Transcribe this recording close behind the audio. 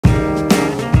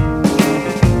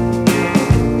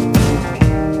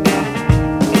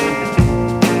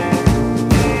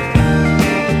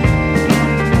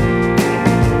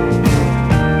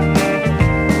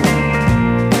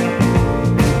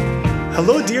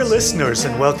Dear listeners,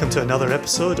 and welcome to another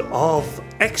episode of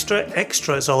Extra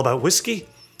Extra. It's all about whiskey.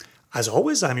 As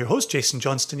always, I'm your host, Jason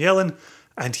Johnston Yellen,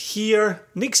 and here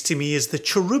next to me is the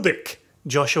cherubic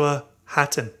Joshua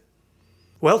Hatton.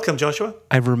 Welcome, Joshua.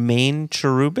 I remain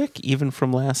cherubic even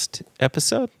from last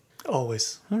episode?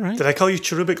 Always. All right. Did I call you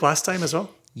cherubic last time as well?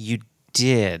 You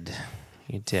did.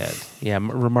 You did. Yeah,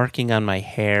 remarking on my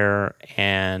hair,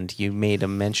 and you made a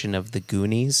mention of the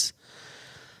Goonies,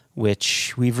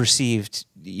 which we've received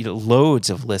loads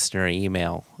of listener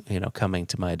email, coming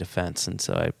to my defense, and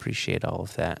so I appreciate all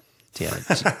of that. Yeah,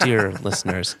 dear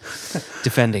listeners,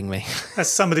 defending me.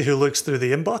 As somebody who looks through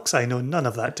the inbox, I know none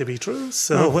of that to be true,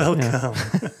 so welcome.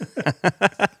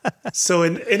 Yeah. So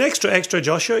in Extra Extra,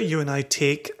 Joshua, you and I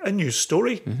take a news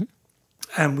story,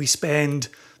 and we spend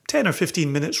 10 or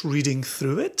 15 minutes reading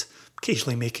through it,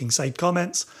 occasionally making side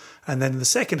comments, and then in the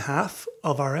second half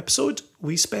of our episode,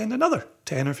 we spend another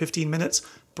 10 or 15 minutes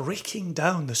breaking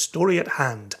down the story at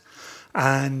hand.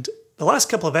 And the last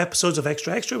couple of episodes of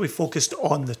Extra Extra, we focused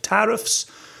on the tariffs.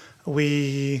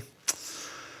 We're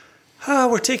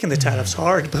taking the tariffs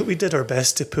hard, but we did our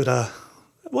best to put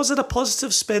was it a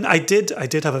positive spin? I did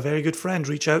have a very good friend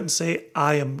reach out and say,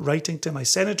 I am writing to my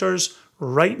senators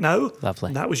right now. Lovely.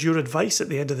 And that was your advice at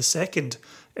the end of the second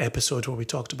episode where we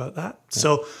talked about that. Yeah.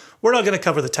 So we're not going to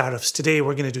cover the tariffs today.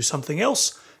 We're going to do something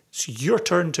else. It's your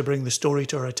turn to bring the story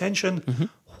to our attention.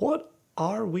 What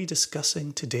are we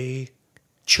discussing today,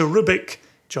 cherubic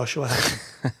Joshua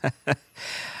Hatton?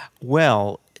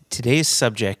 Well, today's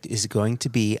subject is going to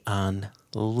be on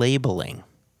labeling.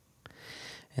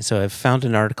 And so I've found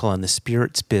an article on the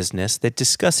spirits business that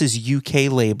discusses UK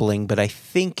labeling, but I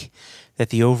think that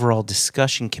the overall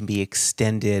discussion can be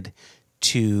extended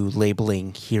to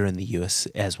labeling here in the US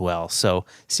as well. So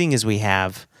seeing as we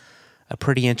have a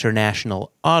pretty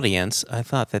international audience, I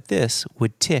thought that this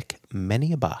would tick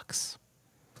many a box.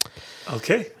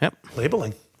 Okay. Yep.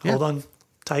 Labeling. Hold on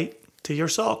tight to your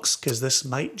socks because this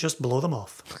might just blow them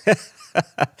off.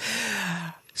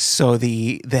 So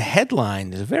the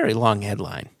headline is a very long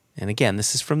headline. And again,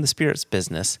 this is from the spirits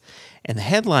business. And the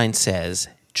headline says,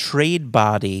 trade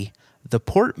body, the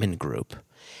Portman Group,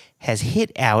 has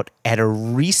hit out at a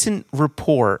recent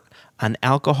report on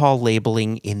alcohol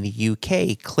labeling in the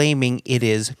UK, claiming it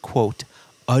is, quote,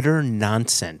 utter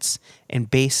nonsense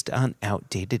and based on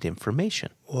outdated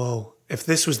information. Whoa. If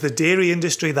this was the dairy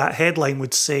industry, that headline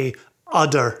would say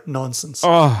utter nonsense.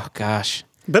 Oh, gosh.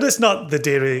 But it's not the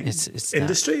dairy it's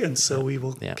industry, not. And so we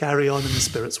will carry on in the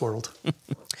spirits world.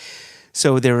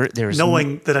 So there's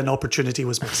knowing that an opportunity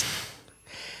was missed.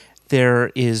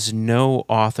 There is no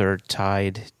author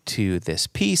tied to this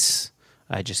piece.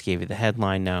 I just gave you the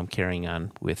headline. Now I'm carrying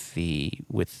on with the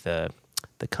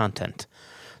content,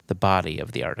 the body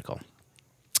of the article.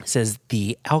 It says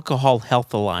the Alcohol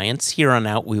Health Alliance, here on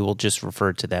out we will just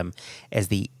refer to them as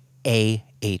the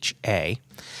AHA,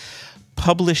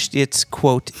 published its,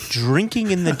 quote,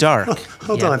 Drinking in the Dark.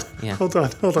 Hold on.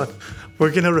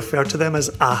 We're going to refer to them as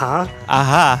AHA.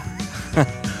 AHA.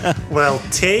 Well,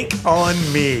 take on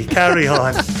me. Carry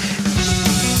on.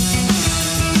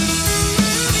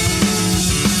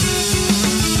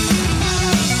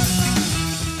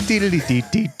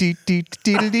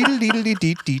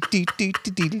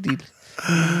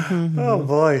 Oh,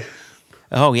 boy.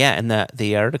 Oh, yeah, and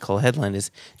the article headline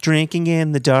is Drinking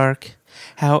in the Dark,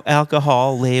 How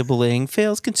Alcohol Labeling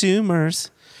Fails Consumers.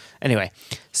 Anyway,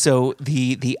 so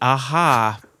the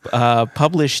AHA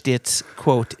published its,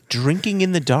 quote, Drinking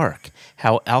in the Dark,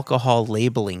 How Alcohol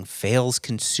Labeling Fails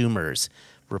Consumers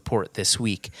report this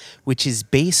week, which is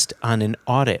based on an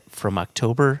audit from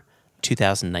October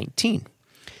 2019.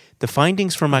 The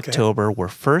findings from October were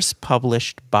first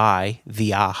published by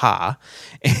the AHA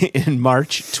in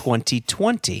March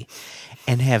 2020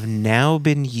 and have now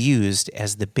been used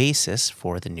as the basis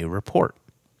for the new report.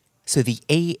 So the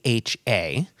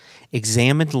AHA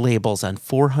examined labels on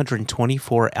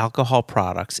 424 alcohol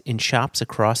products in shops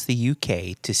across the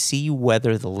UK to see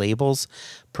whether the labels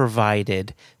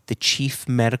provided the Chief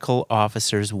Medical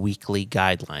Officer's weekly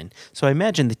guideline. So I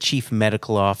imagine the Chief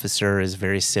Medical Officer is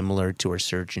very similar to our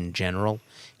Surgeon General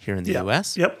here in the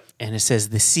US. Yep. And it says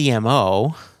the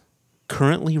CMO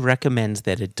currently recommends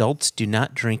that adults do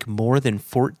not drink more than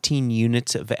 14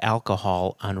 units of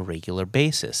alcohol on a regular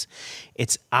basis.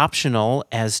 It's optional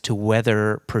as to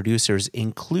whether producers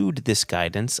include this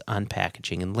guidance on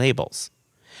packaging and labels.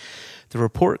 The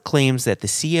report claims that the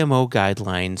CMO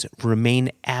guidelines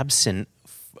remain absent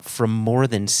from more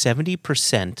than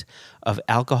 70% of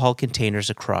alcohol containers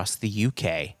across the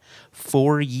UK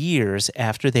 4 years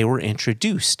after they were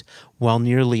introduced, while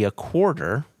nearly a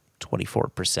quarter,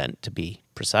 24% to be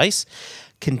precise,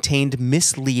 contained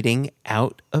misleading,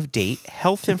 out-of-date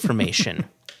health information.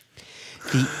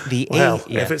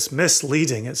 If it's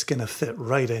misleading, it's going to fit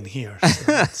right in here.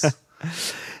 So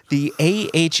the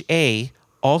AHA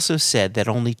also said that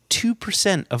only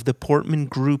 2% of the Portman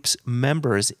Group's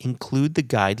members include the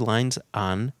guidelines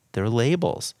on their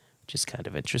labels, which is kind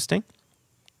of interesting.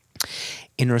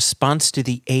 In response to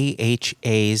the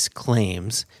AHA's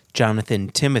claims, Jonathan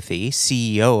Timothy,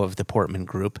 CEO of the Portman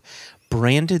Group,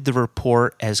 branded the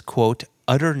report as, quote,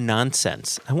 utter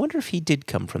nonsense. I wonder if he did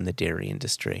come from the dairy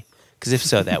industry, because if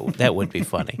so, that would be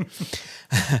funny.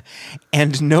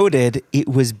 And noted it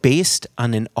was based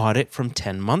on an audit from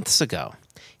 10 months ago.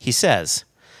 He says,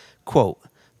 quote,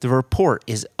 the report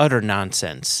is utter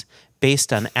nonsense,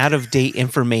 based on out-of-date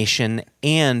information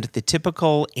and the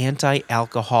typical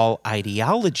anti-alcohol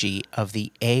ideology of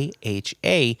the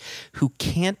AHA, who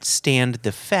can't stand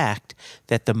the fact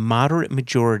that the moderate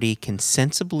majority can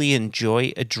sensibly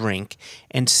enjoy a drink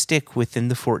and stick within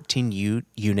the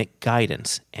 14-unit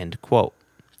guidance, end quote.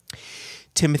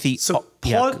 Timothy, so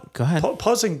go ahead.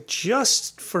 Pausing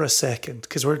just for a second,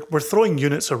 because we're throwing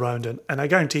units around, and I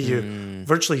guarantee you,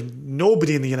 virtually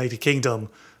nobody in the United Kingdom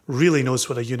really knows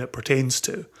what a unit pertains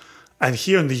to. And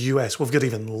here in the US, we've got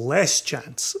even less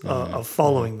chance of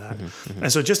following that.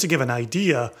 And so just to give an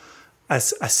idea, a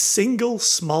single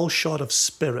small shot of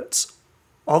spirits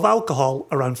of alcohol,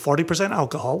 around 40%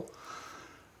 alcohol,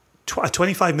 a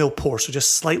 25 ml pour, so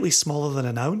just slightly smaller than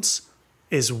an ounce,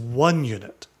 is 1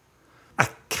 unit. A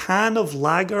can of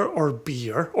lager or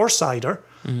beer or cider,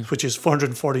 which is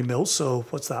 440 ml, so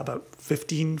what's that, about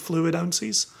 15 fluid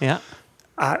ounces? Yeah.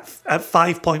 At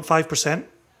 5.5%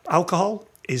 alcohol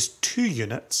is 2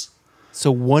 units.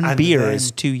 So one beer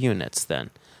is 2 units then?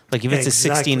 Like if it's a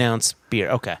 16-ounce beer.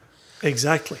 Okay.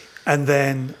 Exactly. And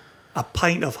then a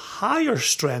pint of higher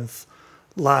strength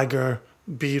lager,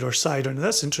 beer or cider. And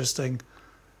that's interesting.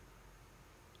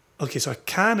 Okay, so a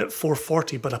can at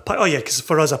 440, but a pint, because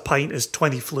for us a pint is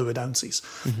 20 fluid ounces.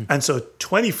 And so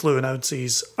 20 fluid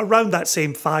ounces, around that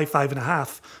same 5.5%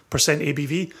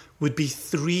 ABV, would be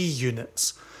 3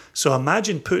 units. So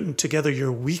imagine putting together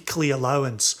your weekly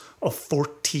allowance of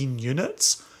 14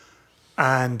 units,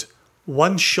 and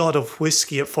 1 shot of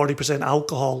whiskey at 40%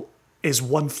 alcohol is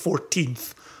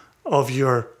 1/14 of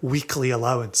your weekly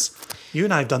allowance. You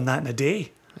and I have done that in a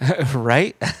day.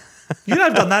 Right? You and I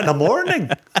have done that in the morning.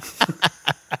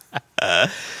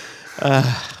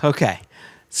 Okay.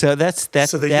 So that's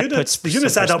so the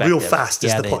units add up real fast.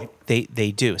 Is the point?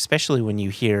 They do, especially when you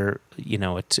hear a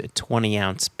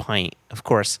 20-ounce pint. Of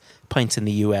course, pints in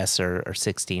the U.S. are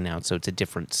 16 ounce, so it's a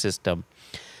different system.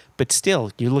 But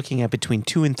still, you're looking at between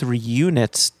 2 and 3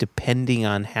 units, depending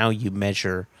on how you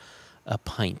measure a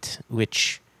pint.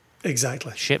 Which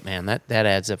exactly, shit, man, that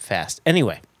adds up fast.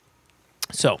 Anyway,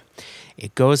 so.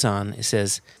 It goes on, it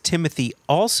says, Timothy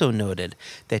also noted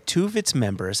that 2 of its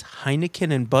members,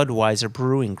 Heineken and Budweiser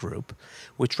Brewing Group,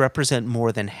 which represent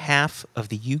more than half of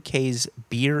the UK's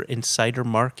beer and cider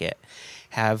market,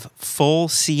 have full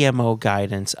CMO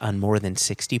guidance on more than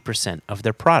 60% of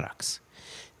their products.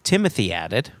 Timothy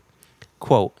added,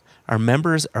 quote, our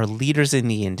members are leaders in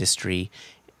the industry,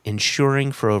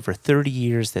 ensuring for over 30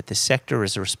 years that the sector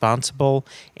is responsible,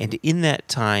 and in that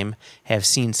time have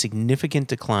seen significant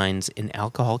declines in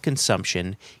alcohol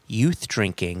consumption, youth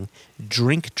drinking,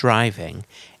 drink driving,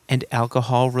 and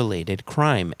alcohol-related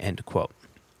crime, end quote.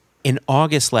 In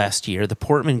August last year, the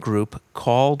Portman Group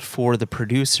called for the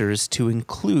producers to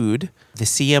include the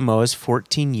CMO's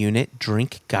 14-unit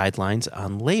drink guidelines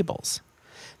on labels.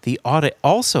 The audit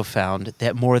also found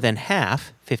that more than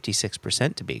half,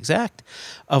 56% to be exact,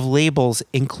 of labels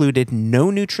included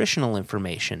no nutritional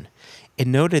information. It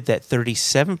noted that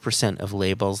 37% of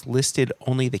labels listed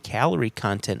only the calorie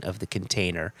content of the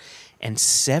container, and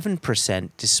 7%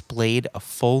 displayed a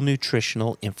full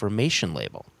nutritional information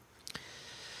label.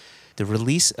 The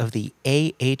release of the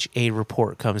AHA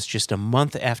report comes just a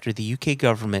month after the UK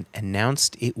government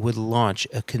announced it would launch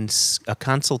a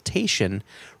consultation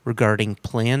regarding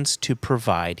plans to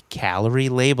provide calorie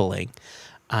labeling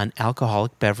on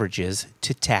alcoholic beverages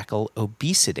to tackle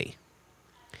obesity.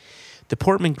 The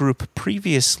Portman Group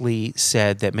previously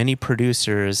said that many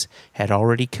producers had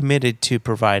already committed to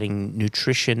providing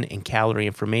nutrition and calorie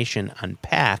information on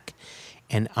pack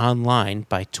and online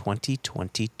by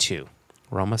 2022.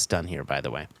 We're almost done here, by the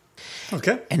way.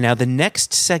 Okay. And now the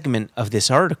next segment of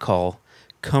this article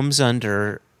comes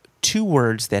under 2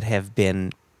 words that have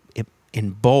been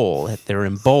in bold. They're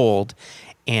in bold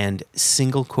and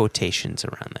single quotations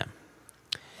around them.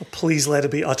 Please let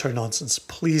it be utter nonsense.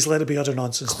 Please let it be utter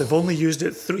nonsense. They've only used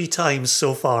it 3 times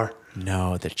so far.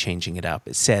 No, they're changing it up.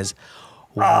 It says,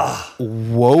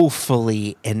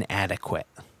 woefully inadequate.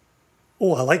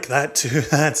 Oh, I like that too.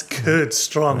 That's good,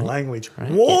 strong language.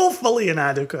 Right. Woefully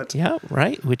inadequate. Yeah,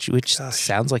 right. Which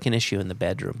sounds like an issue in the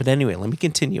bedroom. But anyway, let me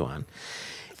continue on.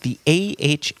 The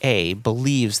AHA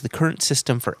believes the current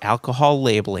system for alcohol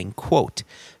labeling, quote,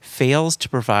 fails to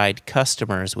provide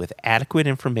customers with adequate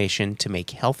information to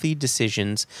make healthy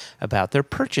decisions about their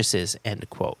purchases, end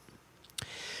quote.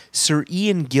 Sir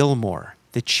Ian Gilmore,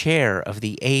 the chair of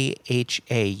the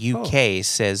AHA UK,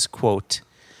 says, quote,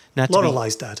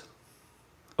 Lorelai's dad.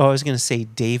 Oh, I was going to say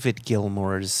David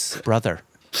Gilmore's brother,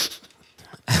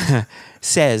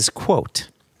 says, quote,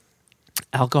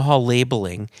 alcohol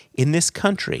labeling in this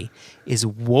country is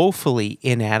woefully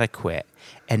inadequate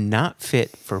and not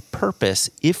fit for purpose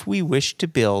if we wish to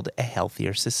build a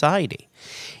healthier society.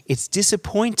 It's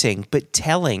disappointing but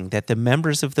telling that the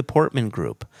members of the Portman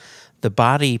Group, the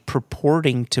body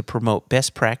purporting to promote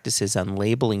best practices on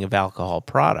labeling of alcohol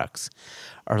products,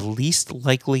 are least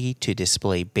likely to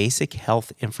display basic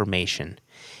health information.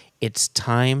 It's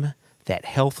time that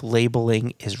health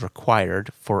labeling is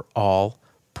required for all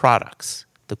products.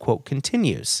 The quote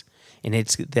continues, and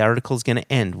the article is going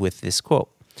to end with this quote.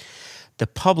 The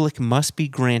public must be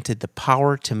granted the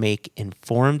power to make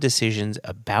informed decisions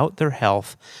about their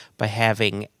health by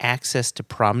having access to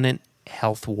prominent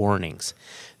health warnings,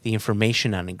 the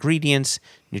information on ingredients,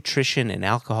 nutrition, and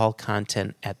alcohol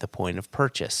content at the point of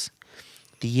purchase.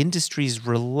 The industry's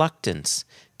reluctance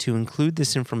to include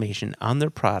this information on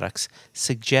their products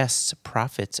suggests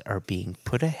profits are being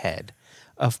put ahead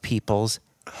of people's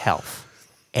health.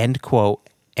 End quote,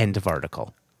 end of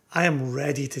article. I am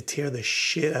ready to tear the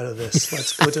shit out of this.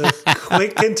 Let's go to a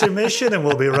quick intermission and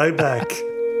we'll be right back.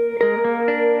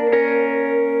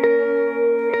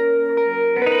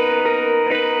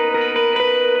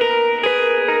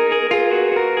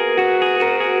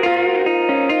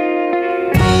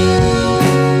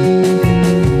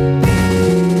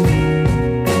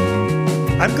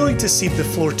 I'm going to cede the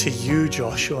floor to you,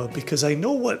 Joshua, because I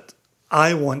know what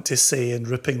I want to say in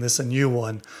ripping this a new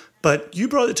one, but you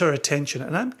brought it to our attention,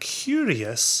 and I'm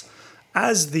curious,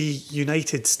 as the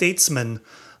United Statesman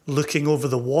looking over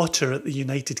the water at the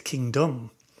United Kingdom,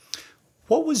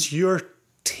 what was your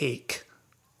take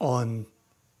on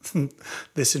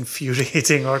this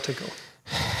infuriating article?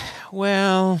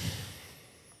 Well,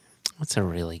 that's a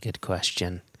really good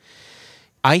question.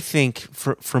 I think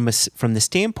from the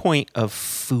standpoint of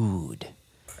food,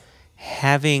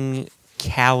 having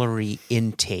calorie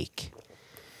intake,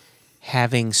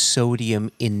 having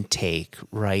sodium intake,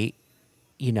 right?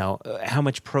 You know, how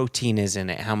much protein is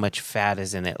in it, how much fat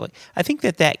is in it. Like, I think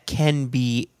that can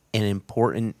be an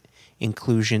important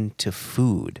inclusion to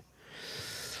food.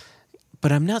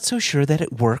 But I'm not so sure that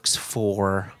it works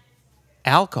for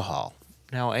alcohol.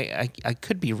 Now, I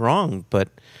could be wrong, but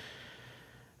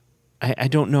I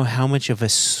don't know how much of a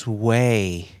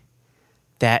sway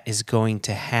that is going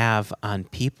to have on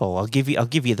people. I'll give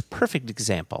you the perfect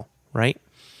example, right?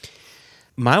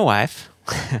 My wife,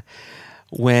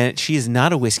 when she is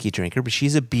not a whiskey drinker, but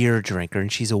she's a beer drinker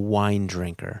and she's a wine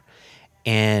drinker,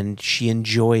 and she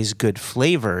enjoys good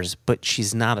flavors, but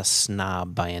she's not a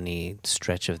snob by any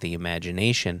stretch of the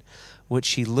imagination. What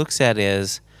she looks at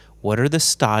is, what are the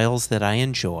styles that I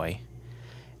enjoy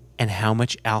and how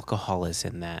much alcohol is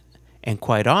in that? And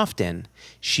quite often,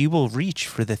 she will reach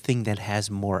for the thing that has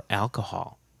more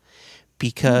alcohol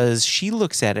because she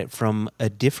looks at it from a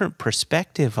different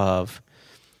perspective of,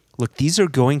 look, these are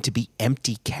going to be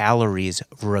empty calories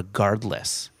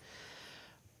regardless.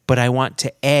 But I want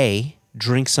to A,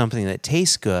 drink something that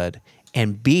tastes good,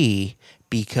 and B,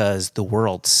 because the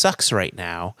world sucks right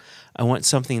now, I want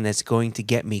something that's going to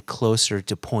get me closer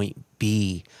to point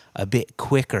B a bit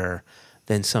quicker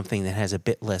than something that has a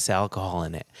bit less alcohol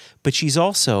in it. But she's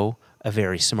also a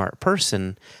very smart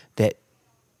person that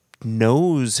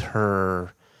knows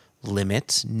her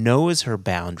limits, knows her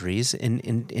boundaries,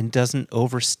 and doesn't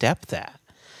overstep that.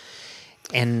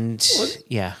 And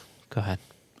yeah, go ahead.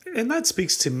 And that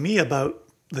speaks to me about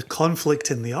the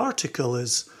conflict in the article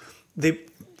is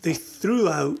they threw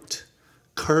out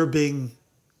curbing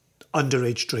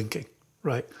underage drinking,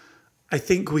 right? I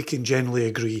think we can generally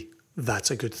agree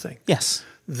that's a good thing. Yes.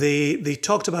 They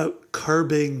talked about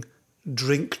curbing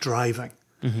drink driving.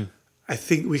 Mm-hmm. I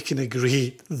think we can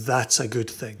agree that's a good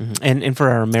thing. Mm-hmm. And for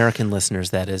our American listeners,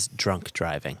 that is drunk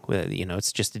driving. You know,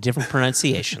 it's just a different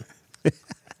pronunciation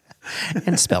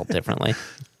and spelled differently.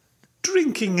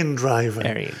 Drinking and driving.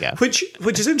 There you go.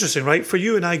 Which is interesting, right? For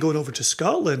you and I going over to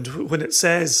Scotland, when it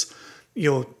says, you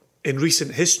know, in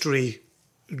recent history,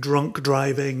 drink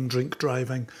driving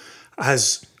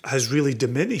has really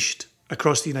diminished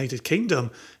across the United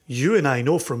Kingdom. you and I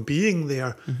know from being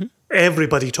there,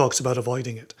 everybody talks about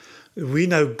avoiding it. We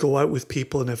now go out with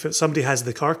people, and if somebody has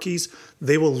the car keys,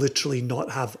 they will literally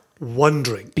not have one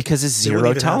drink. Because it's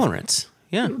zero tolerance.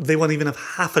 They won't even have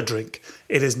half a drink.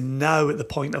 It is now at the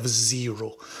point of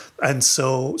zero. And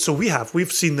so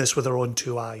we've seen this with our own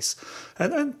two eyes.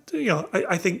 And you know,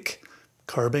 I think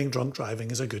curbing drunk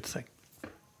driving is a good thing.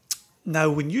 Now,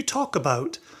 when you talk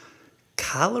about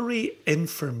calorie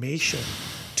information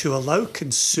to allow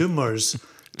consumers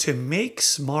to make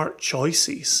smart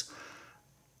choices,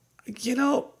 you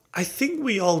know, I think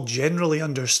we all generally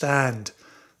understand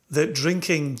that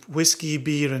drinking whiskey,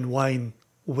 beer, and wine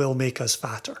will make us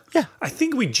fatter. Yeah. I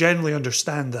think we generally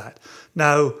understand that.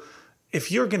 Now,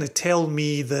 if you're going to tell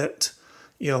me that,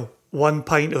 you know, 1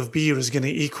 pint of beer is going to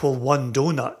equal 1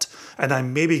 donut, and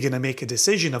I'm maybe going to make a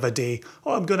decision of a day,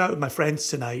 oh, I'm going out with my friends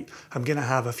tonight, I'm going to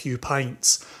have a few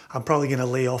pints, I'm probably going to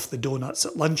lay off the donuts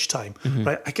at lunchtime,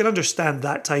 right? I can understand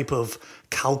that type of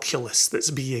calculus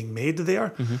that's being made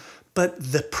there, but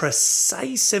the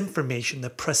precise information, the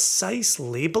precise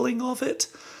labeling of it,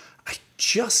 I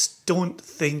just don't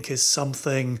think is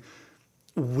something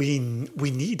we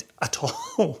need at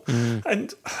all.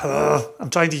 And I'm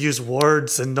trying to use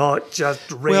words and not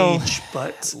just rage,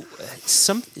 but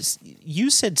you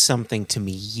said something to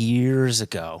me years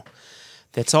ago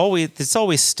that's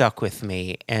always stuck with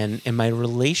me, and in my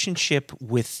relationship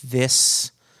with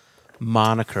this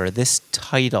moniker, this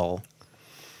title,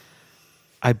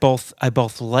 I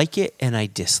both like it and I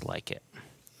dislike it.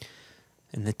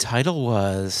 And the title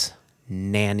was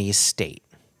Nanny State.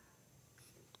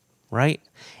 Right?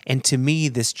 And to me,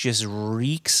 this just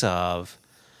reeks of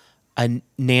a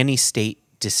nanny state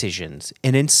decisions.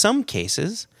 And in some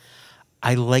cases,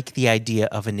 I like the idea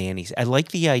of a nanny. I like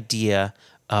the idea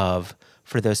of,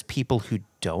 for those people who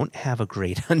don't have a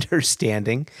great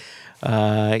understanding,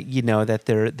 you know, that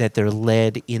they're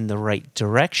led in the right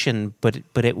direction.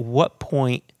 But at what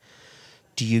point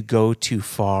do you go too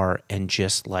far and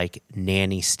just like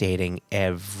nanny stating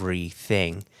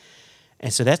everything?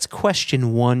 And so that's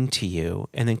question 1 to you.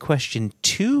 And then question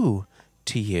 2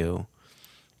 to you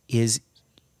is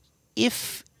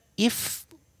if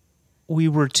we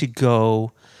were to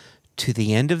go to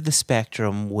the end of the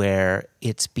spectrum where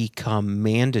it's become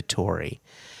mandatory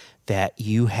that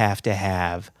you have to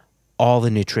have all the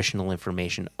nutritional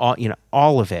information,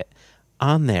 all of it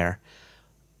on there,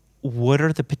 what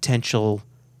are the potential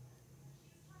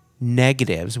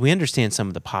negatives? We understand some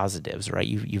of the positives, right?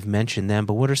 You've mentioned them,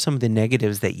 but what are some of the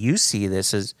negatives that you see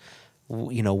this as,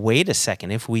 you know, wait a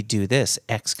second, if we do this,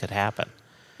 X could happen?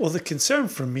 Well, the concern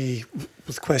for me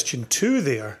with question 2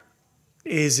 there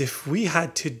is if we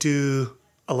had to do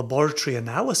a laboratory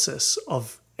analysis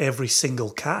of every single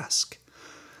cask,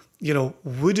 you know,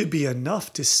 would it be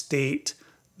enough to state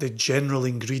the general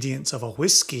ingredients of a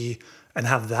whiskey and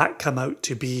have that come out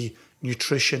to be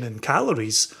nutrition and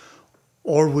calories?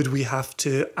 Or would we have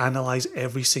to analyze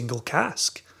every single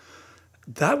cask?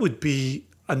 That would be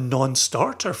a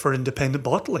non-starter for independent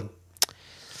bottling.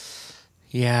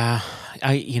 Yeah,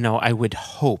 I would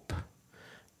hope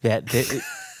that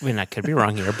I mean, I could be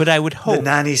wrong here, but I would hope the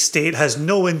nanny state has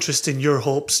no interest in your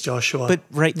hopes, Joshua.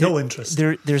 But no interest.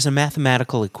 There's a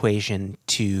mathematical equation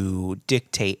to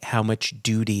dictate how much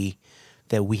duty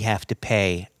that we have to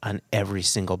pay on every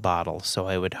single bottle. So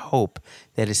I would hope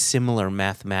that a similar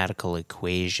mathematical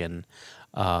equation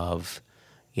of,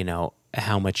 you know,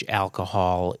 how much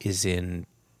alcohol is in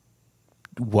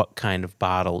what kind of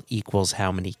bottle equals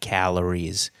how many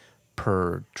calories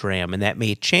per dram. And that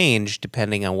may change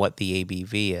depending on what the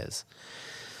ABV is.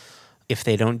 If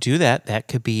they don't do that, that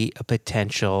could be a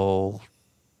potential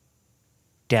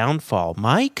downfall.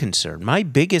 My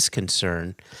biggest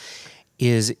concern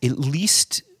is at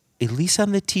least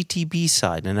on the TTB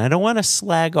side, and I don't want to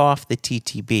slag off the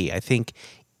TTB. I think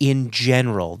in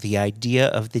general, the idea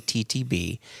of the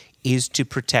TTB is to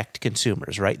protect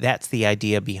consumers, right? That's the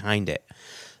idea behind it.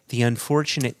 The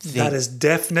unfortunate thing... That is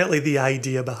definitely the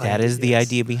idea behind it. That is the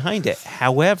idea behind it.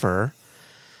 However,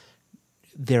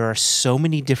 there are so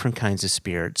many different kinds of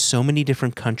spirits, so many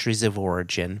different countries of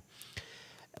origin,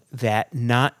 that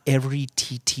not every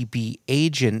TTB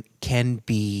agent can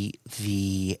be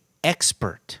the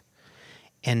expert.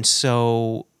 And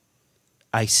so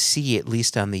I see, at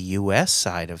least on the U.S.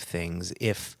 side of things,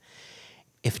 if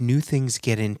new things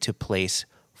get into place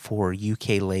for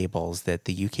UK labels, that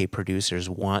the UK producers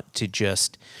want to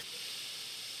just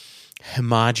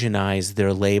homogenize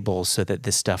their labels so that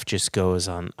this stuff just goes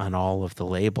on all of the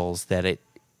labels, that it,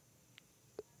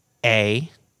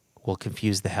 A, will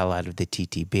confuse the hell out of the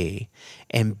TTB,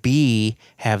 and B,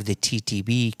 have the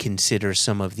TTB consider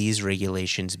some of these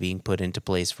regulations being put into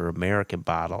place for American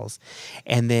bottles,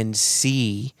 and then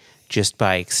C, just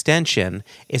by extension,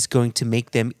 is going to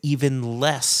make them even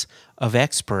less of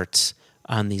experts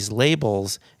on these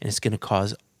labels, and it's going to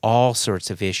cause all sorts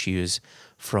of issues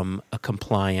from a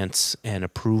compliance and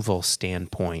approval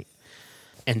standpoint.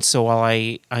 And so while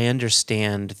I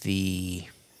understand the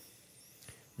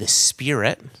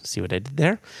spirit, see what I did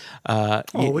there?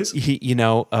 Always. You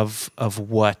know, of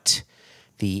what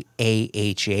the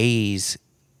AHAs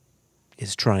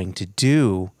is trying to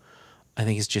do, I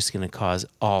think it's just going to cause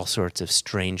all sorts of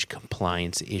strange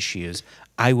compliance issues.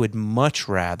 I would much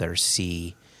rather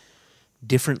see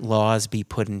different laws be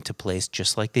put into place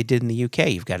just like they did in the UK.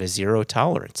 You've got a zero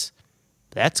tolerance.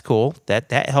 That's cool.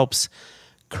 That helps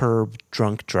curb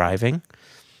drunk driving.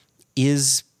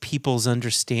 Is people's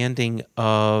understanding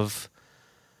of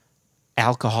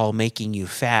alcohol making you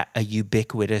fat a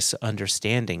ubiquitous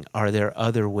understanding? Are there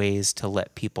other ways to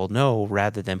let people know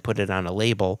rather than put it on a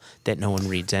label that no one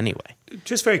reads anyway?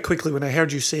 Just very quickly, when I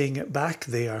heard you saying it back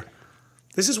there,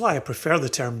 this is why I prefer the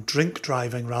term drink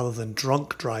driving rather than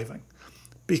drunk driving.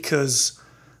 Because,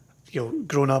 you know,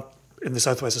 growing up in the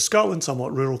southwest of Scotland,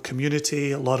 somewhat rural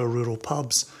community, a lot of rural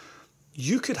pubs,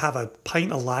 you could have a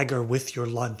pint of lager with your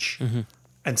lunch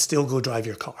and still go drive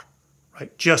your car,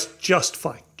 right? Just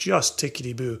fine, just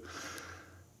tickety-boo.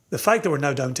 The fact that we're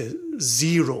now down to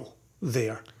zero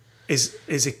there is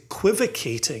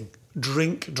equivocating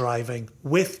drink driving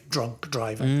with drunk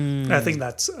driving. I think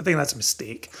that's a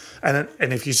mistake. And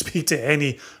if you speak to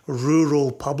any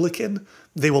rural publican,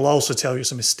 they will also tell you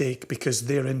it's a mistake because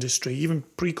their industry, even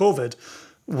pre-COVID,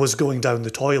 was going down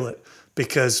the toilet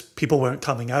because people weren't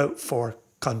coming out for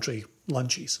country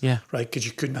lunches, right? Because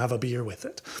you couldn't have a beer with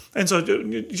it. And so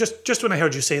just when I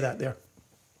heard you say that there,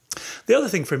 the other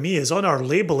thing for me is on our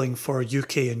labelling for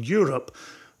UK and Europe,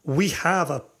 we have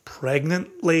a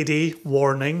pregnant lady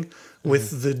warning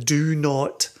with the do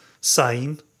not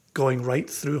sign going right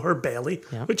through her belly,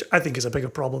 which I think is a bigger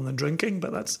problem than drinking,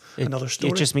 but that's another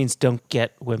story. It just means don't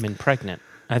get women pregnant.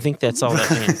 I think that's all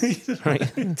that means. Right.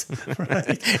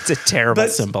 It's a terrible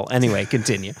symbol. Anyway,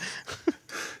 continue.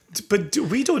 But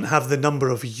we don't have the number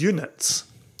of units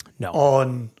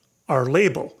on our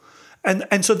label.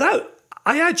 And so that,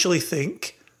 I actually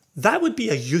think that would be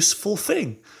a useful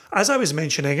thing. As I was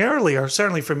mentioning earlier,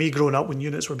 certainly for me growing up when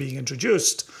units were being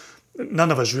introduced,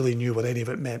 none of us really knew what any of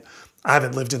it meant. I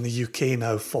haven't lived in the UK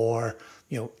now for,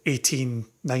 18,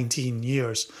 19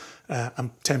 years.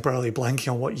 I'm temporarily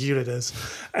blanking on what year it is.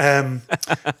 I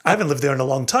haven't lived there in a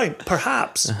long time.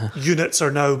 Perhaps units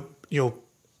are now,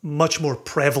 much more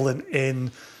prevalent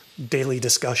in daily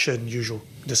discussion, usual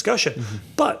discussion.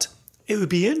 But it would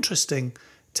be interesting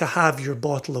to have your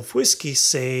bottle of whiskey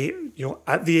say,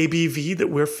 at the ABV that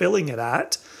we're filling it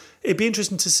at, it'd be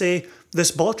interesting to say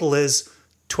this bottle is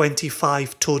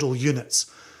 25 total units,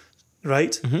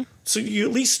 right? So you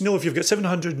at least know if you've got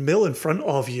 700 ml in front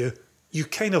of you, you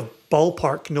kind of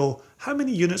ballpark know how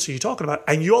many units are you talking about.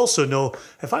 And you also know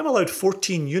if I'm allowed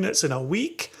 14 units in a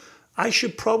week, I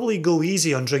should probably go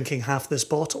easy on drinking half this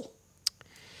bottle.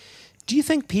 Do you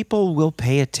think people will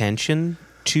pay attention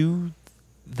to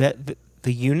the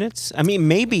units? I mean,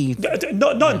 maybe...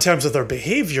 Not in terms of their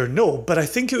behaviour, no, but I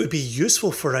think it would be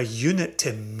useful for a unit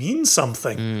to mean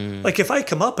something. Like if I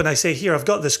come up and I say, here, I've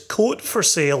got this coat for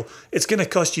sale, it's going to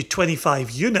cost you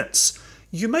 25 units,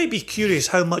 you might be curious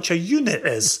how much a unit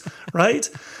is, right?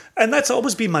 And that's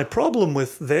always been my problem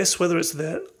with this, whether it's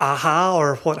the AHA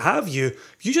or what have you.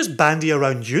 You just bandy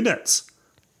around units.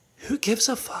 Who gives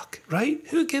a fuck, right?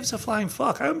 Who gives a flying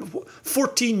fuck?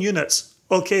 14 units.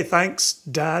 Okay, thanks,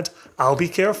 Dad. I'll be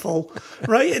careful,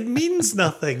 right? It means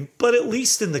nothing. But at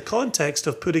least in the context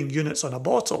of putting units on a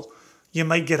bottle, you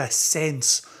might get a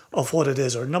sense of what it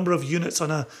is, or number of units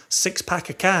on a 6-pack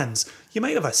of cans. You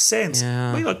might have a sense.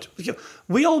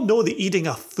 We all know that eating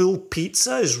a full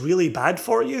pizza is really bad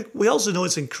for you. We also know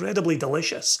it's incredibly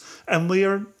delicious. And we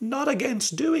are not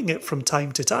against doing it from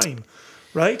time to time,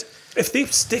 right? If they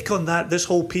stick on that, this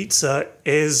whole pizza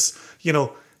is,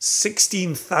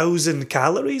 16,000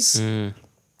 calories,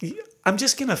 I'm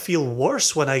just going to feel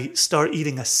worse when I start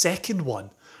eating a second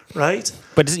one, right?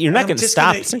 But you're not going to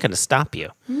stop. It's not going to stop you.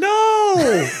 No,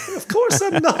 of course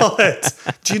I'm not.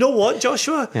 Do you know what,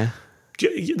 Joshua? Yeah.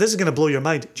 This is going to blow your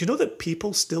mind. Do you know that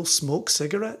people still smoke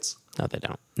cigarettes? No, they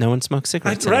don't. No one smokes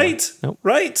cigarettes right? Nope.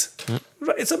 Right?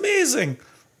 Right. It's amazing.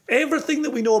 Everything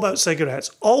that we know about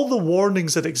cigarettes, all the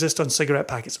warnings that exist on cigarette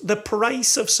packets, the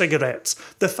price of cigarettes,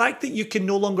 the fact that you can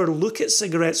no longer look at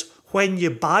cigarettes when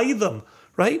you buy them,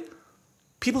 right?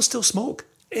 People still smoke.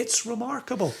 It's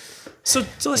remarkable. So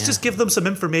let's just give them some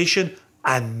information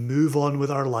and move on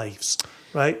with our lives,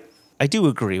 right? I do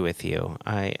agree with you.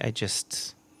 I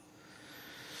just...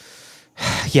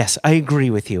 Yes, I agree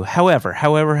with you. However,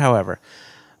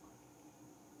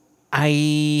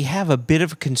 I have a bit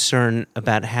of a concern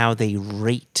about how they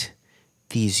rate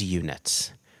these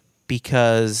units,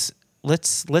 because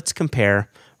let's compare,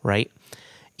 right?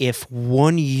 If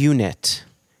 1 unit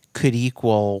could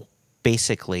equal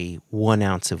basically 1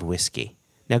 ounce of whiskey.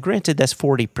 Now, granted, that's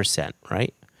 40%,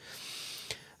 right?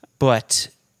 But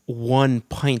 1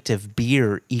 pint of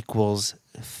beer equals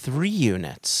 3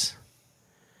 units.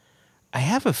 I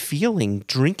have a feeling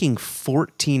drinking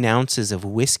 14 ounces of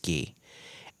whiskey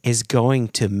is going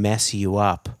to mess you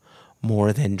up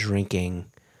more than drinking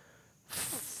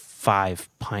 5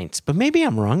 pints. But maybe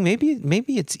I'm wrong. Maybe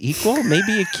it's equal.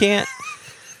 Maybe you can't.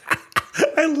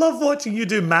 I love watching you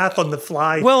do math on the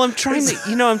fly. Well, I'm trying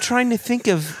to think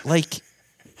of, like,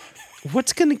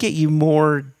 what's going to get you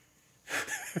more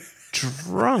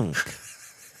drunk?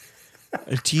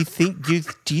 Do you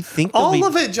think all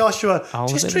of it, Joshua?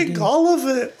 Just drink again? all of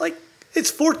it. Like, it's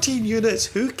 14 units.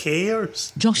 Who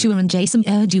cares? Joshua and Jason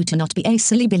urge you to not be a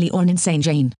silly Billy or an insane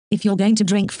Jane. If you're going to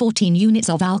drink 14 units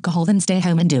of alcohol, then stay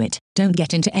home and do it. Don't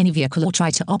get into any vehicle or try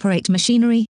to operate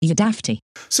machinery, you dafty.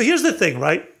 So here's the thing,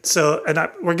 right? So,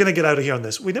 we're going to get out of here on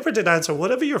this. We never did answer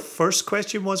whatever your first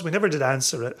question was. We never did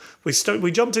answer it.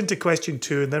 We jumped into question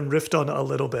 2 and then riffed on it a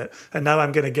little bit. And now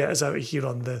I'm going to get us out of here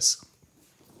on this.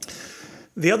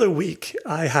 The other week,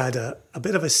 I had a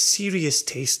bit of a serious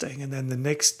tasting, and then the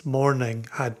next morning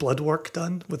had blood work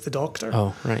done with the doctor.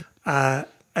 Oh, right.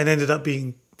 And ended up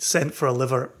being sent for a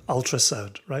liver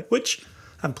ultrasound, right? Which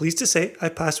I'm pleased to say I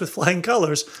passed with flying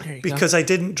colours because I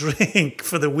didn't drink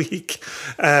for the week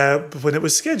when it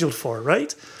was scheduled for,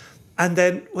 right? And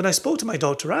then when I spoke to my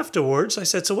doctor afterwards, I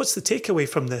said, so what's the takeaway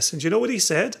from this? And do you know what he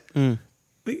said?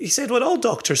 He said what all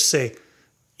doctors say: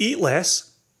 eat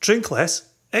less, drink less,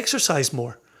 exercise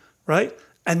more, right?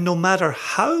 And no matter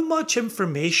how much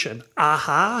information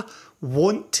AHA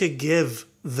want to give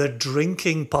the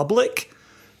drinking public,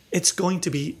 it's going to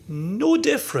be no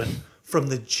different from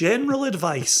the general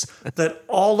advice that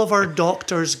all of our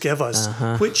doctors give us,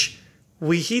 which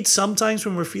we heed sometimes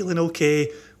when we're feeling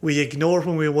okay, we ignore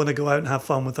when we want to go out and have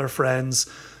fun with our friends.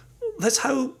 That's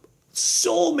how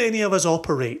so many of us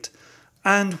operate.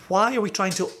 And why are we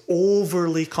trying to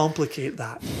overly complicate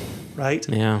that, right?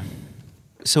 Yeah.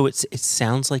 So it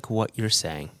sounds like what you're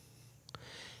saying.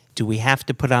 Do we have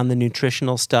to put on the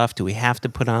nutritional stuff? Do we have to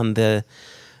put on the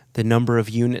number of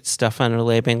units stuff on our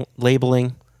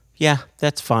labeling? Yeah,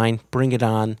 that's fine. Bring it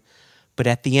on. But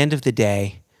at the end of the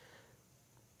day,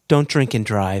 don't drink and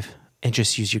drive and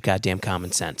just use your goddamn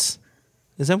common sense.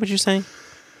 Is that what you're saying?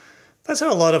 That's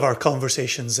how a lot of our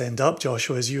conversations end up,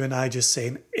 Joshua, is you and I just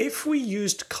saying, if we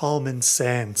used common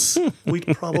sense, we'd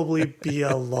probably be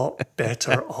a lot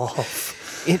better off.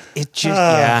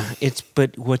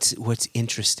 But what's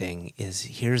interesting is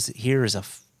here's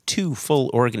two full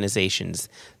organizations,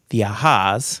 the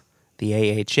AHAs, the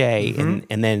AHA,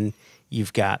 and then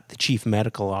you've got the chief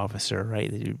medical officer,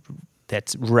 right,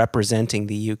 that's representing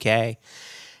the UK,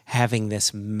 having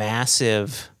this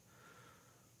massive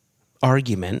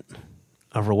argument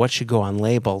over what should go on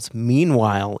labels.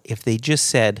 Meanwhile, if they just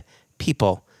said,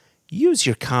 people, use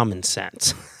your common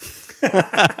sense.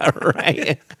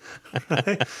 Right?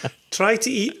 Right? Try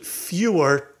to eat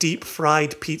fewer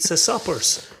deep-fried pizza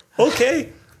suppers.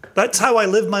 Okay, that's how I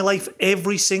live my life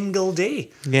every single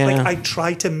day. Yeah. Like, I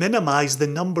try to minimize the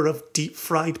number of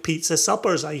deep-fried pizza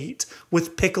suppers I eat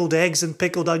with pickled eggs and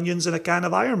pickled onions and a can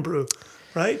of Iron Brew,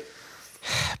 right?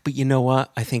 But you know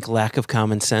what? I think lack of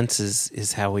common sense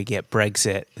is how we get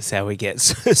Brexit, is how we get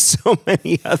so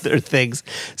many other things.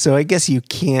 So I guess you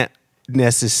can't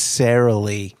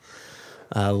necessarily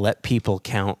let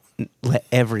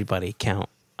everybody count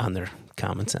on their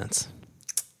common sense.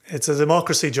 It's a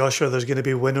democracy, Joshua. There's going to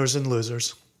be winners and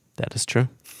losers. That is true.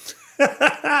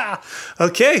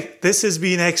 Okay, this has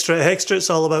been Extra Extra. It's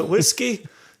all about whiskey.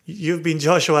 You've been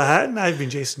Joshua Hatton. I've been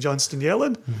Jason Johnston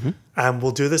Yellen. And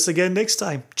we'll do this again next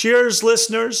time. Cheers,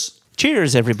 listeners.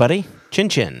 Cheers, everybody. Chin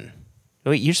chin.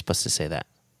 Wait, you're supposed to say that.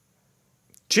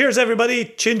 Cheers, everybody.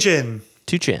 Chin chin.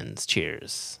 2 chins.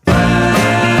 Cheers.